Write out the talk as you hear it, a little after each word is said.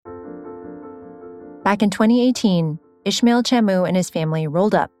Back in 2018, Ishmael Chamu and his family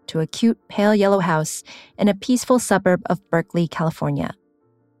rolled up to a cute pale yellow house in a peaceful suburb of Berkeley, California.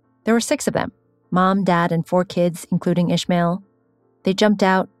 There were 6 of them, mom, dad, and 4 kids, including Ishmael. They jumped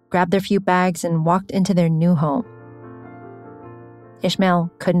out, grabbed their few bags, and walked into their new home.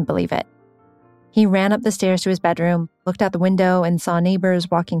 Ishmael couldn't believe it. He ran up the stairs to his bedroom, looked out the window, and saw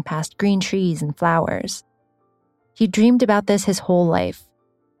neighbors walking past green trees and flowers. He dreamed about this his whole life,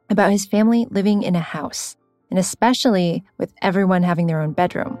 about his family living in a house, and especially with everyone having their own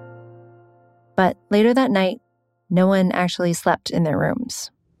bedroom. But later that night, no one actually slept in their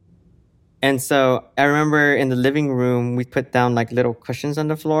rooms. And so I remember in the living room, we put down like little cushions on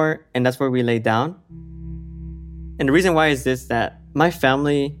the floor, and that's where we lay down. And the reason why is this, that my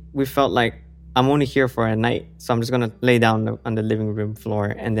family, we felt like I'm only here for a night, so I'm just going to lay down on the living room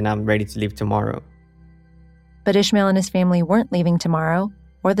floor, and then I'm ready to leave tomorrow. But Ishmael and his family weren't leaving tomorrow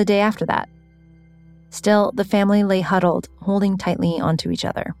or the day after that. Still, the family lay huddled, holding tightly onto each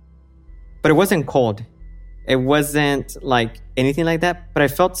other. But it wasn't cold. It wasn't like anything like that, but I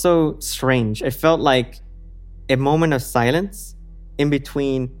felt so strange. It felt like a moment of silence in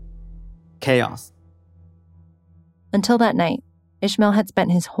between chaos. Until that night, Ishmael had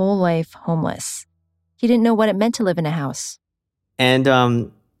spent his whole life homeless. He didn't know what it meant to live in a house. And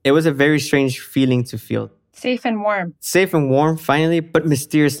it was a very strange feeling to feel. Safe and warm. Safe and warm, finally, but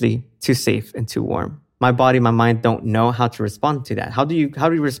mysteriously too safe and too warm. My body, my mind don't know how to respond to that. How do you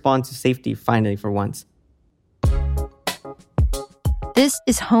respond to safety finally for once? This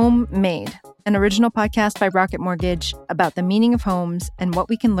is Homemade, an original podcast by Rocket Mortgage about the meaning of homes and what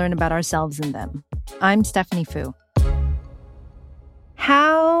we can learn about ourselves in them. I'm Stephanie Fu.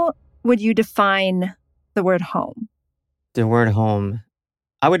 How would you define the word home? The word home,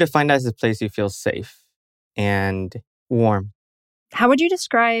 I would define that as a place you feel safe and warm. How would you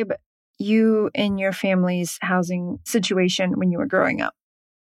describe you and your family's housing situation when you were growing up?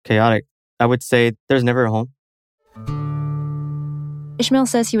 Chaotic. I would say there's never a home. Ishmael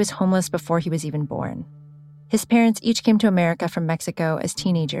says he was homeless before he was even born. His parents each came to America from Mexico as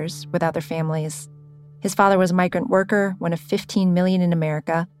teenagers without their families. His father was a migrant worker, one of 15 million in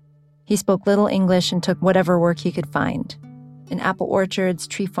America. He spoke little English and took whatever work he could find. In apple orchards,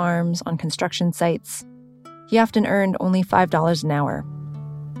 tree farms, on construction sites. He often earned only $5 an hour.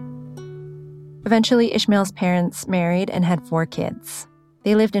 Eventually, Ishmael's parents married and had 4 kids.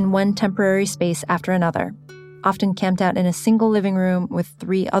 They lived in one temporary space after another, often camped out in a single living room with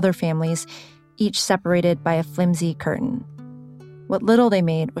 3 other families, each separated by a flimsy curtain. What little they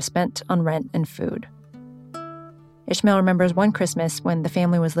made was spent on rent and food. Ishmael remembers one Christmas when the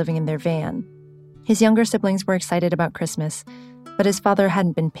family was living in their van. His younger siblings were excited about Christmas, but his father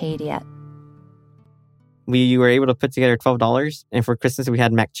hadn't been paid yet. We were able to put together $12, and for Christmas we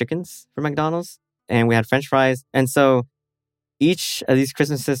had McChickens from McDonald's, and we had French fries. And so each of these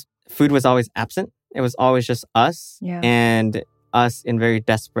Christmases, food was always absent. It was always just us and us in very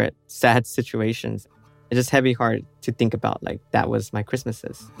desperate, sad situations. It's just heavy hard to think about, like, that was my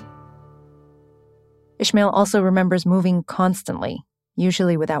Christmases. Ishmael also remembers moving constantly,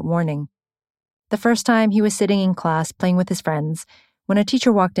 usually without warning. The first time he was sitting in class playing with his friends when a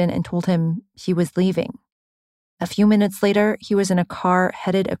teacher walked in and told him he was leaving. A few minutes later, he was in a car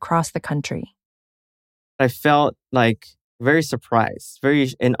headed across the country. I felt like very surprised,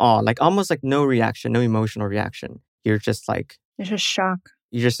 very in awe, like almost like no reaction, no emotional reaction. You're just like... It's just shock.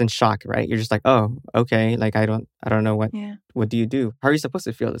 You're just in shock, right? You're just like, oh, okay. Like, I don't know what do you do? How are you supposed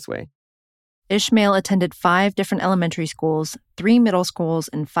to feel this way? Ishmael attended 5 different elementary schools, 3 middle schools,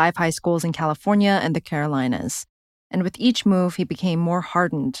 and 5 high schools in California and the Carolinas. And with each move, he became more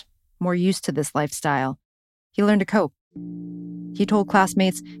hardened, more used to this lifestyle. He learned to cope. He told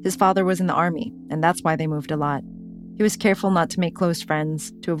classmates his father was in the army, and that's why they moved a lot. He was careful not to make close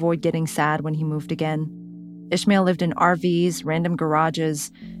friends, to avoid getting sad when he moved again. Ishmael lived in RVs, random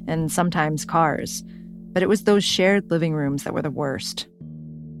garages, and sometimes cars. But it was those shared living rooms that were the worst.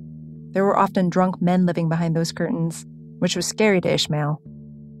 There were often drunk men living behind those curtains, which was scary to Ishmael.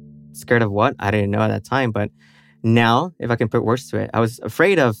 Scared of what? I didn't know at that time, but now, if I can put words to it, I was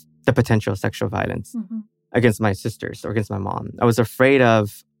afraid of the potential sexual violence against my sisters or against my mom. I was afraid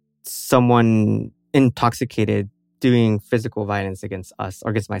of someone intoxicated doing physical violence against us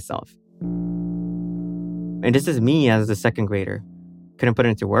or against myself. And this is me as a second grader. Couldn't put it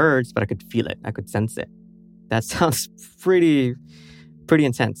into words, but I could feel it. I could sense it. That sounds pretty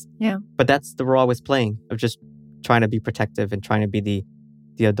intense. Yeah. But that's the role I was playing, of just trying to be protective and trying to be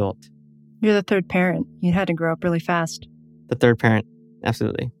the adult. You're the third parent. You had to grow up really fast. The third parent,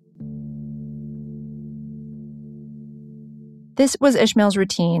 absolutely. This was Ishmael's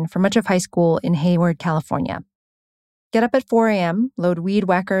routine for much of high school in Hayward, California. Get up at 4 a.m., load weed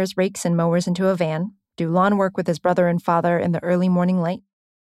whackers, rakes, and mowers into a van, do lawn work with his brother and father in the early morning light,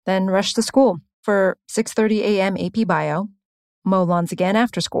 then rush to school for 6:30 a.m. AP Bio, mow lawns again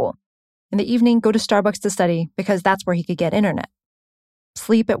after school. In the evening, go to Starbucks to study because that's where he could get internet.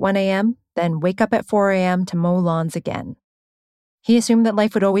 Sleep at 1 a.m., then wake up at 4 a.m. to mow lawns again. He assumed that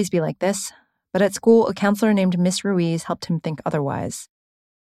life would always be like this, but at school, a counselor named Miss Ruiz helped him think otherwise.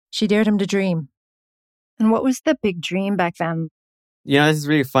 She dared him to dream. And what was the big dream back then? You know, this is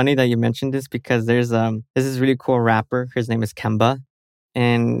really funny that you mentioned this because there's this really cool rapper. His name is Kemba.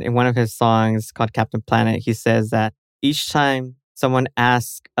 And in one of his songs called Captain Planet, he says that each time someone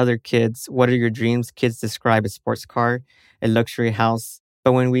asks other kids, what are your dreams? Kids describe a sports car, a luxury house.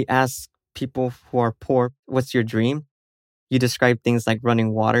 But when we ask people who are poor, what's your dream? You describe things like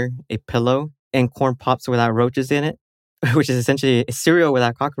running water, a pillow, and corn pops without roaches in it, which is essentially a cereal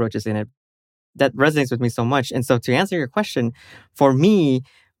without cockroaches in it. That resonates with me so much. And so to answer your question, for me,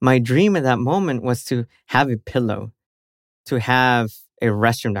 my dream at that moment was to have a pillow, to have a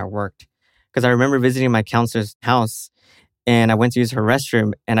restroom that worked. Because I remember visiting my counselor's house and I went to use her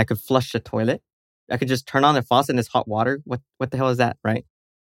restroom and I could flush the toilet. I could just turn on the faucet and it's hot water. What the hell is that, right?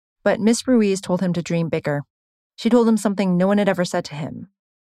 But Miss Ruiz told him to dream bigger. She told him something no one had ever said to him.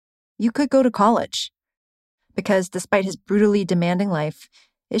 You could go to college. Because despite his brutally demanding life,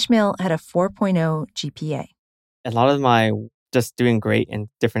 Ishmael had a 4.0 GPA. A lot of my just doing great in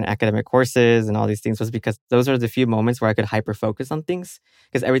different academic courses and all these things was because those are the few moments where I could hyper-focus on things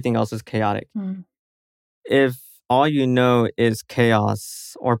because everything else was chaotic. If all you know is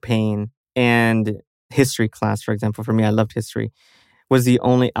chaos or pain and history class, for example, for me, I loved history, was the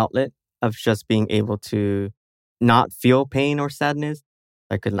only outlet of just being able to not feel pain or sadness.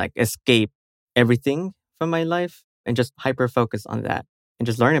 I could escape everything from my life and just hyper-focus on that. And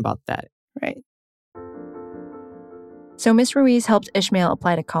just learn about that. Right. So Miss Ruiz helped Ishmael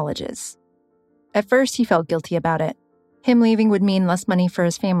apply to colleges. At first, he felt guilty about it. Him leaving would mean less money for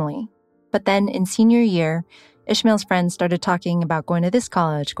his family. But then, in senior year, Ishmael's friends started talking about going to this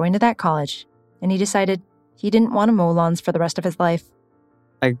college, going to that college, and he decided he didn't want to mow lawns for the rest of his life.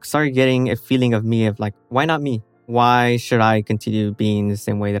 I started getting a feeling of me of why not me? Why should I continue being the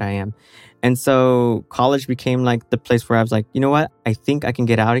same way that I am? And so college became the place where I was you know what? I think I can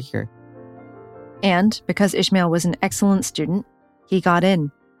get out of here. And because Ishmael was an excellent student, he got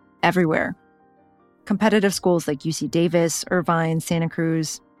in everywhere. Competitive schools like UC Davis, Irvine, Santa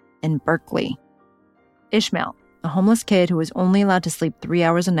Cruz, and Berkeley. Ishmael, a homeless kid who was only allowed to sleep 3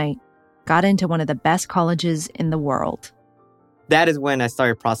 hours a night, got into one of the best colleges in the world. That is when I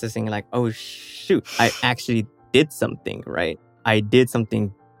started processing oh shoot, I actually did something, right? I did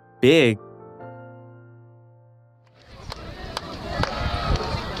something big.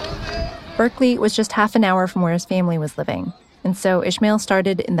 Berkeley was just half an hour from where his family was living, and so Ishmael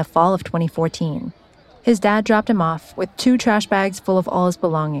started in the fall of 2014. His dad dropped him off with 2 trash bags full of all his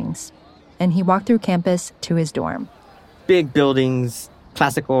belongings, and he walked through campus to his dorm. Big buildings,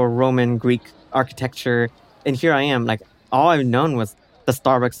 classical Roman Greek architecture, and here I am, all I've known was the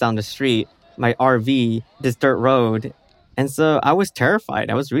Starbucks down the street, my RV, this dirt road, and so I was terrified.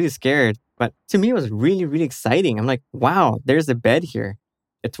 I was really scared, but to me it was really, really exciting. I'm wow, there's a bed here.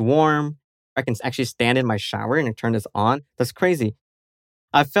 It's warm. I can actually stand in my shower and turn this on. That's crazy.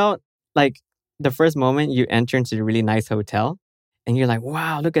 I felt the first moment you enter into a really nice hotel and you're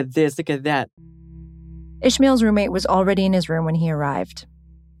wow, look at this, look at that. Ishmael's roommate was already in his room when he arrived.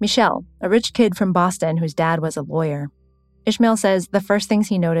 Michelle, a rich kid from Boston whose dad was a lawyer. Ishmael says the first things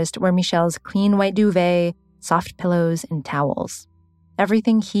he noticed were Michelle's clean white duvet, soft pillows, and towels.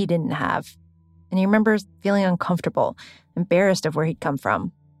 Everything he didn't have. And he remembers feeling uncomfortable, embarrassed of where he'd come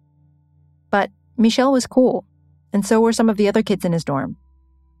from. But Michelle was cool, and so were some of the other kids in his dorm.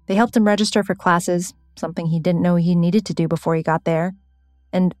 They helped him register for classes, something he didn't know he needed to do before he got there.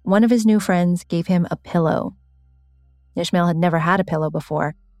 And one of his new friends gave him a pillow. Ishmael had never had a pillow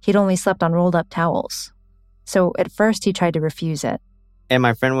before. He'd only slept on rolled-up towels. So at first he tried to refuse it. And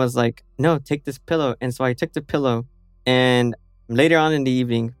my friend was no, take this pillow. And so I took the pillow, and later on in the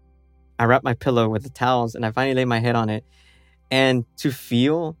evening, I wrapped my pillow with the towels and I finally laid my head on it. And to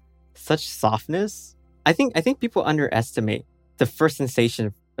feel such softness, I think people underestimate the first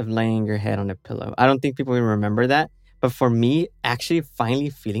sensation of laying your head on a pillow. I don't think people even remember that. But for me, actually finally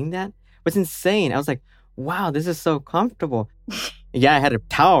feeling that was insane. I was wow, this is so comfortable. Yeah, I had a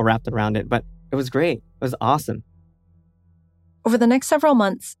towel wrapped around it, but it was great. It was awesome. Over the next several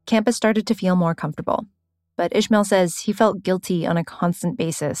months, campus started to feel more comfortable. But Ishmael says he felt guilty on a constant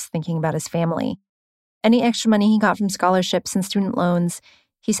basis thinking about his family. Any extra money he got from scholarships and student loans,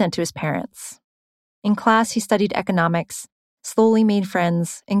 he sent to his parents. In class, he studied economics, slowly made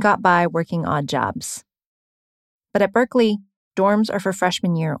friends, and got by working odd jobs. But at Berkeley, dorms are for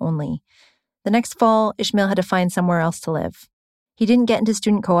freshman year only. The next fall, Ishmael had to find somewhere else to live. He didn't get into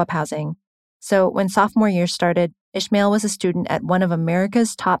student co-op housing. So when sophomore year started, Ishmael was a student at one of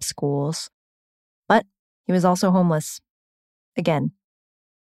America's top schools. But he was also homeless. Again.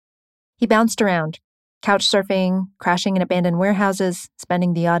 He bounced around, couch surfing, crashing in abandoned warehouses,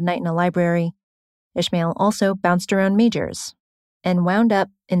 spending the odd night in a library. Ishmael also bounced around majors and wound up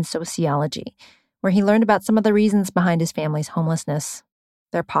in sociology, where he learned about some of the reasons behind his family's homelessness,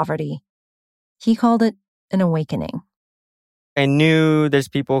 their poverty. He called it an awakening. I knew there's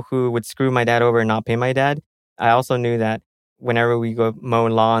people who would screw my dad over and not pay my dad. I also knew that whenever we go mow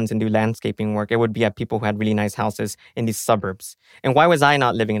lawns and do landscaping work, it would be at people who had really nice houses in these suburbs. And why was I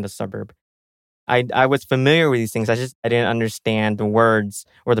not living in the suburb? I was familiar with these things. I didn't understand the words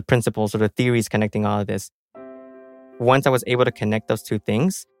or the principles or the theories connecting all of this. Once I was able to connect those two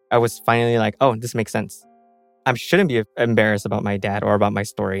things, I was finally like, oh, this makes sense. I shouldn't be embarrassed about my dad or about my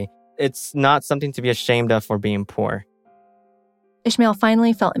story. It's not something to be ashamed of for being poor. Ishmael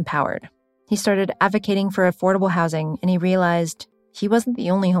finally felt empowered. He started advocating for affordable housing, and he realized he wasn't the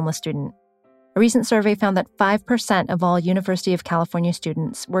only homeless student. A recent survey found that 5% of all University of California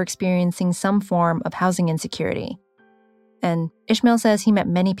students were experiencing some form of housing insecurity. And Ishmael says he met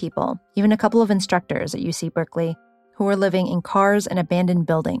many people, even a couple of instructors at UC Berkeley, who were living in cars and abandoned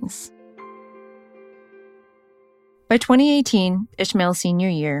buildings. By 2018, Ishmael's senior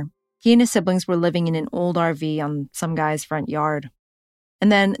year, he and his siblings were living in an old RV on some guy's front yard.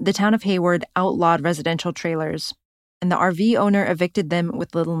 And then the town of Hayward outlawed residential trailers, and the RV owner evicted them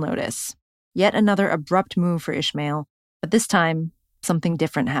with little notice. Yet another abrupt move for Ishmael, but this time, something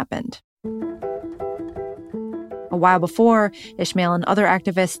different happened. A while before, Ishmael and other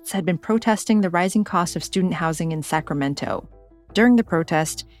activists had been protesting the rising cost of student housing in Sacramento. During the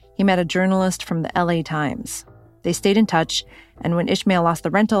protest, he met a journalist from the LA Times. They stayed in touch, and when Ishmael lost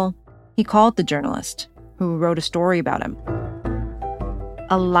the rental, he called the journalist, who wrote a story about him.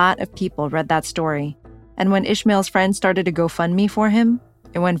 A lot of people read that story, and when Ishmael's friends started a GoFundMe for him,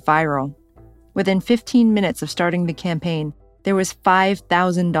 it went viral. Within 15 minutes of starting the campaign, there was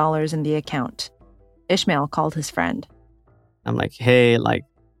 $5,000 in the account. Ishmael called his friend. I'm like, hey,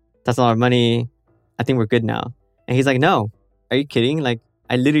 that's a lot of money. I think we're good now. And he's like, no, are you kidding? I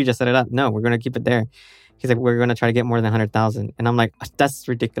literally just set it up. No, we're going to keep it there. He's like, we're going to try to get more than 100,000. And I'm like, that's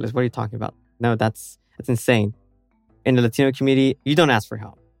ridiculous. What are you talking about? No, that's insane. In the Latino community, you don't ask for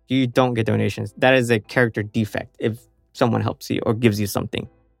help. You don't get donations. That is a character defect if someone helps you or gives you something.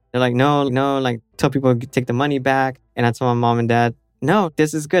 They're like, no, tell people to take the money back. And I told my mom and dad, no,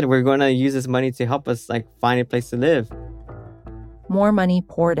 this is good. We're going to use this money to help us find a place to live. More money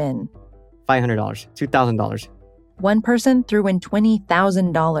poured in. $500, $2,000. One person threw in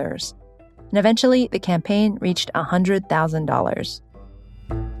 $20,000. And eventually, the campaign reached $100,000.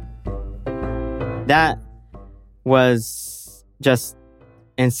 That was just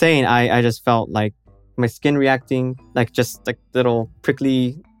insane. I just felt like my skin reacting, just little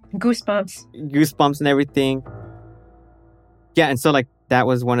prickly goosebumps and everything. Yeah, and so that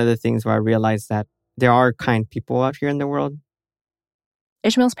was one of the things where I realized that there are kind people out here in the world.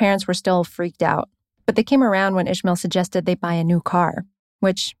 Ishmael's parents were still freaked out, but they came around when Ishmael suggested they buy a new car,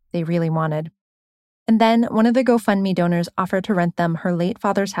 which they really wanted. And then one of the GoFundMe donors offered to rent them her late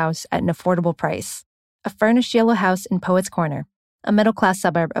father's house at an affordable price, a furnished yellow house in Poets Corner, a middle-class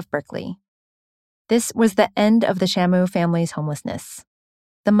suburb of Berkeley. This was the end of the Shamu family's homelessness.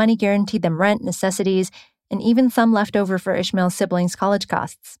 The money guaranteed them rent, necessities, and even some left over for Ishmael's siblings' college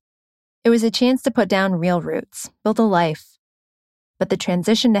costs. It was a chance to put down real roots, build a life. But the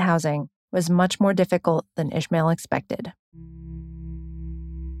transition to housing was much more difficult than Ishmael expected.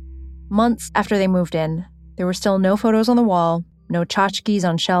 Months after they moved in, there were still no photos on the wall, no tchotchkes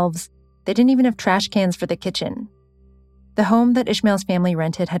on shelves. They didn't even have trash cans for the kitchen. The home that Ishmael's family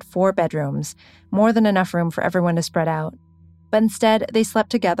rented had 4 bedrooms, more than enough room for everyone to spread out. But instead, they slept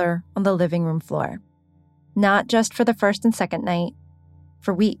together on the living room floor. Not just for the first and second night,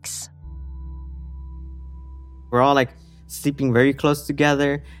 for weeks. We're all sleeping very close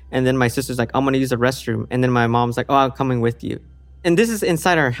together. And then my sister's like, I'm going to use the restroom. And then my mom's like, oh, I'm coming with you. And this is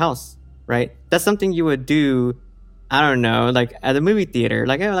inside our house, right? That's something you would do, I don't know, at a movie theater.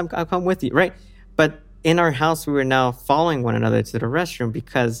 Hey, I'll come with you, right? But in our house, we were now following one another to the restroom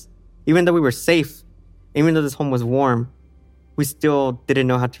because even though we were safe, even though this home was warm, we still didn't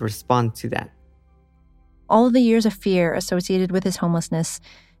know how to respond to that. All of the years of fear associated with his homelessness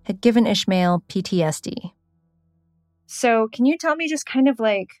had given Ishmael PTSD. So can you tell me just kind of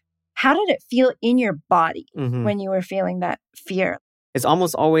like, how did it feel in your body when you were feeling that fear? It's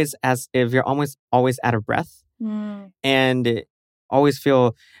almost always as if you're almost always out of breath and always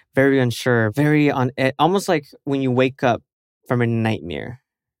feel very unsure, almost like when you wake up from a nightmare,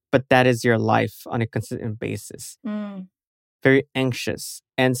 but that is your life on a consistent basis. Very anxious.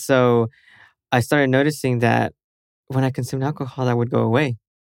 And so I started noticing that when I consumed alcohol, that would go away.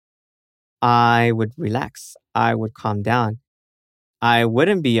 I would relax. I would calm down. I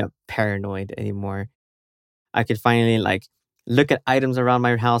wouldn't be paranoid anymore. I could finally look at items around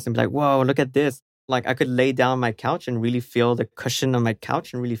my house and be like, whoa, look at this. Like I could lay down on my couch and really feel the cushion on my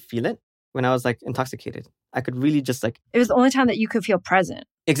couch and really feel it when I was intoxicated. I could really just It was the only time that you could feel present.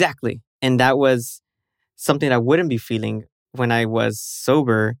 Exactly. And that was something I wouldn't be feeling when I was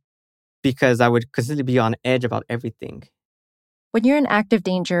sober because I would consistently be on edge about everything. When you're in active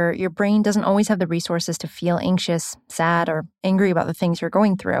danger, your brain doesn't always have the resources to feel anxious, sad, or angry about the things you're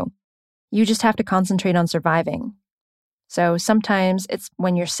going through. You just have to concentrate on surviving. So sometimes it's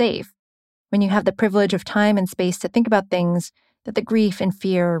when you're safe, when you have the privilege of time and space to think about things, that the grief and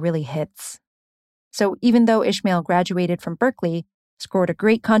fear really hits. So even though Ishmael graduated from Berkeley, scored a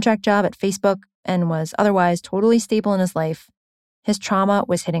great contract job at Facebook, and was otherwise totally stable in his life, his trauma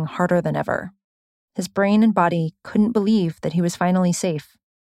was hitting harder than ever. His brain and body couldn't believe that he was finally safe.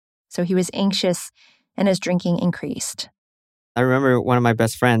 So he was anxious, and his drinking increased. I remember one of my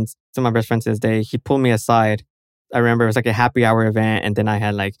best friends, some of my best friends to this day, he pulled me aside. I remember it was a happy hour event, and then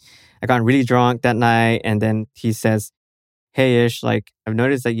I got really drunk that night, and then he says, hey Ish, I've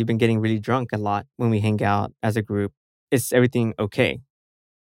noticed that you've been getting really drunk a lot when we hang out as a group. Is everything okay?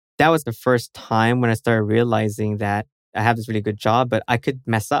 That was the first time when I started realizing that I have this really good job, but I could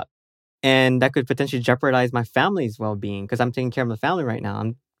mess up. And that could potentially jeopardize my family's well-being because I'm taking care of my family right now.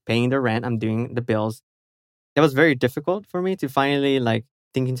 I'm paying the rent. I'm doing the bills. That was very difficult for me to finally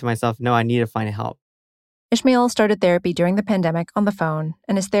thinking to myself, no, I need to find help. Ishmael started therapy during the pandemic on the phone,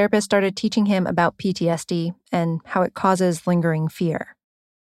 and his therapist started teaching him about PTSD and how it causes lingering fear.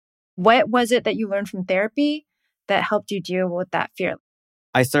 What was it that you learned from therapy that helped you deal with that fear?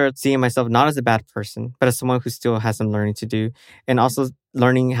 I started seeing myself not as a bad person, but as someone who still has some learning to do, and also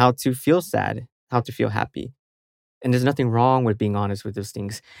learning how to feel sad, how to feel happy. And there's nothing wrong with being honest with those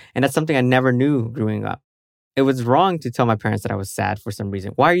things. And that's something I never knew growing up. It was wrong to tell my parents that I was sad for some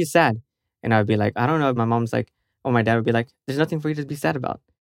reason. Why are you sad? And I'd be like, I don't know. My mom's like, or my dad would be like, there's nothing for you to be sad about.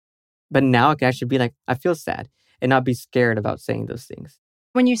 But now I can actually be like, I feel sad and not be scared about saying those things.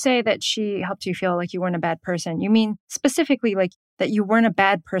 When you say that she helped you feel like you weren't a bad person, you mean specifically that you weren't a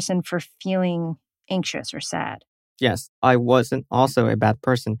bad person for feeling anxious or sad? Yes, I wasn't also a bad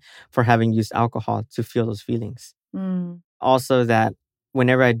person for having used alcohol to feel those feelings. Also that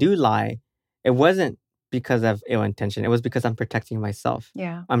whenever I do lie, it wasn't because of ill intention. It was because I'm protecting myself.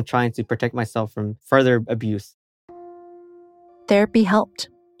 Yeah. I'm trying to protect myself from further abuse. Therapy helped.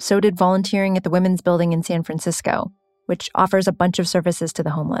 So did volunteering at the Women's Building in San Francisco, which offers a bunch of services to the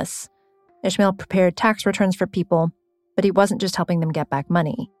homeless. Ishmael prepared tax returns for people, but he wasn't just helping them get back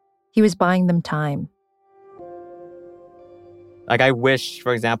money. He was buying them time. I wish,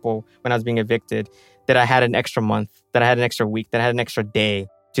 for example, when I was being evicted, that I had an extra month, that I had an extra week, that I had an extra day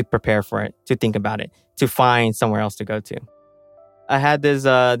to prepare for it, to think about it, to find somewhere else to go to. I had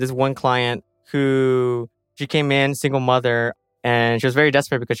this one client who, she came in, single mother, and she was very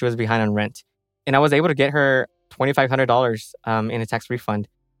desperate because she was behind on rent. And I was able to get her $2,500 in a tax refund.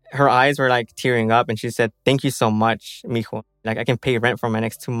 Her eyes were tearing up and she said, thank you so much, mijo. I can pay rent for my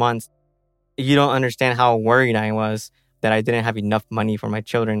next 2 months. You don't understand how worried I was that I didn't have enough money for my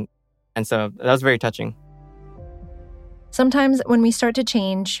children. And so that was very touching. Sometimes when we start to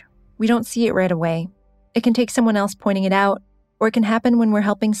change, we don't see it right away. It can take someone else pointing it out, or it can happen when we're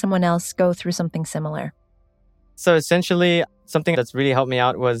helping someone else go through something similar. So essentially, something that's really helped me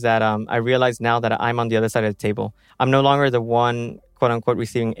out was that I realized now that I'm on the other side of the table. I'm no longer the one, quote unquote,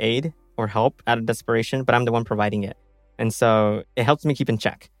 receiving aid or help out of desperation, but I'm the one providing it. And so it helps me keep in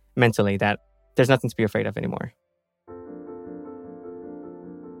check mentally that there's nothing to be afraid of anymore.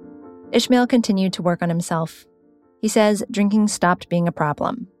 Ishmael continued to work on himself. He says drinking stopped being a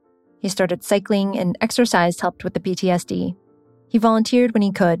problem. He started cycling and exercise helped with the PTSD. He volunteered when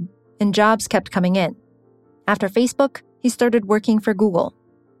he could, and jobs kept coming in. After Facebook, he started working for Google.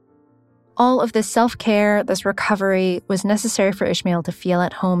 All of this self-care, this recovery, was necessary for Ishmael to feel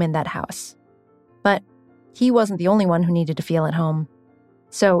at home in that house. But he wasn't the only one who needed to feel at home.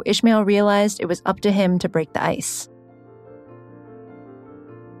 So Ishmael realized it was up to him to break the ice.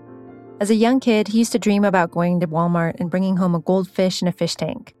 As a young kid, he used to dream about going to Walmart and bringing home a goldfish in a fish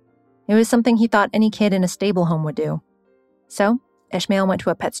tank. It was something he thought any kid in a stable home would do. So, Ishmael went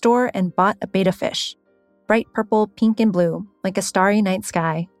to a pet store and bought a betta fish. Bright purple, pink, and blue, like a starry night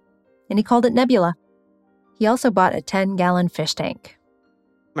sky. And he called it Nebula. He also bought a 10-gallon fish tank.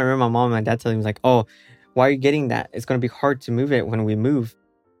 I remember my mom and my dad telling me, like, oh, why are you getting that? It's going to be hard to move it when we move.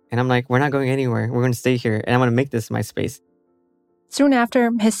 And I'm like, we're not going anywhere. We're going to stay here. And I'm going to make this my space. Soon after,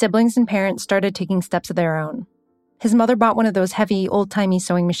 his siblings and parents started taking steps of their own. His mother bought one of those heavy, old-timey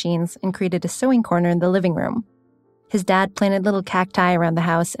sewing machines and created a sewing corner in the living room. His dad planted little cacti around the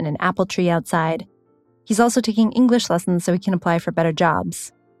house and an apple tree outside. He's also taking English lessons so he can apply for better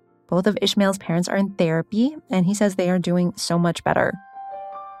jobs. Both of Ishmael's parents are in therapy, and he says they are doing so much better.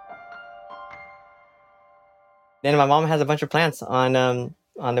 Then my mom has a bunch of plants on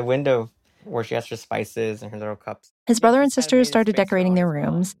the window where she has her spices and her little cups. His brother and sister started decorating their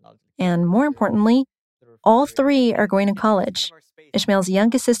rooms, and more importantly, all three are going to college. Ishmael's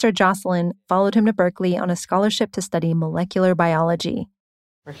youngest sister, Jocelyn, followed him to Berkeley on a scholarship to study molecular biology.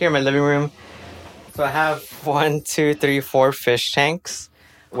 We're here in my living room. So I have 4 fish tanks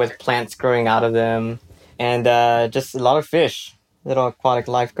with plants growing out of them and just a lot of fish, little aquatic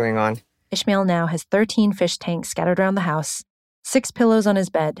life going on. Ishmael now has 13 fish tanks scattered around the house, 6 pillows on his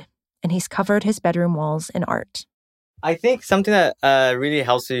bed, and he's covered his bedroom walls in art. I think something that really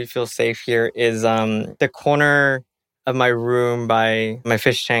helps me feel safe here is the corner of my room by my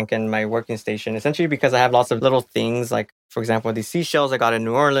fish tank and my working station, essentially because I have lots of little things, like, for example, these seashells I got in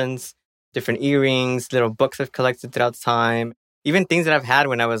New Orleans, different earrings, little books I've collected throughout time, even things that I've had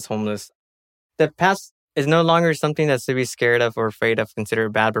when I was homeless. The past is no longer something that's to be scared of or afraid of,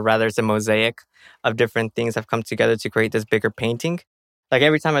 considered bad, but rather it's a mosaic of different things that have come together to create this bigger painting. Like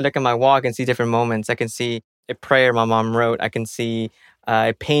every time I look at my wall, I can see different moments. I can see a prayer my mom wrote. I can see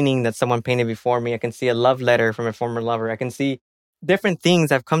a painting that someone painted before me. I can see a love letter from a former lover. I can see different things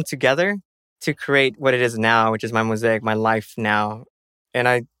that have come together to create what it is now, which is my mosaic, my life now. And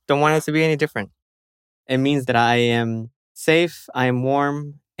I don't want it to be any different. It means that I am safe, I am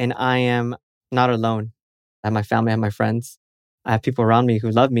warm, and I am not alone. I have my family, I have my friends. I have people around me who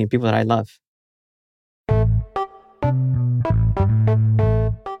love me, people that I love.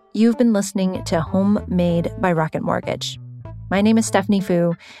 You've been listening to Homemade by Rocket Mortgage. My name is Stephanie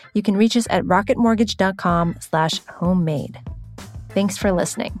Fu. You can reach us at rocketmortgage.com/homemade. Thanks for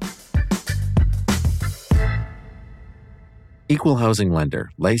listening. Equal housing lender,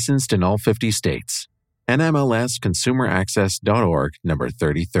 licensed in all 50 states. NMLS ConsumerAccess.org, number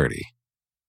 3030.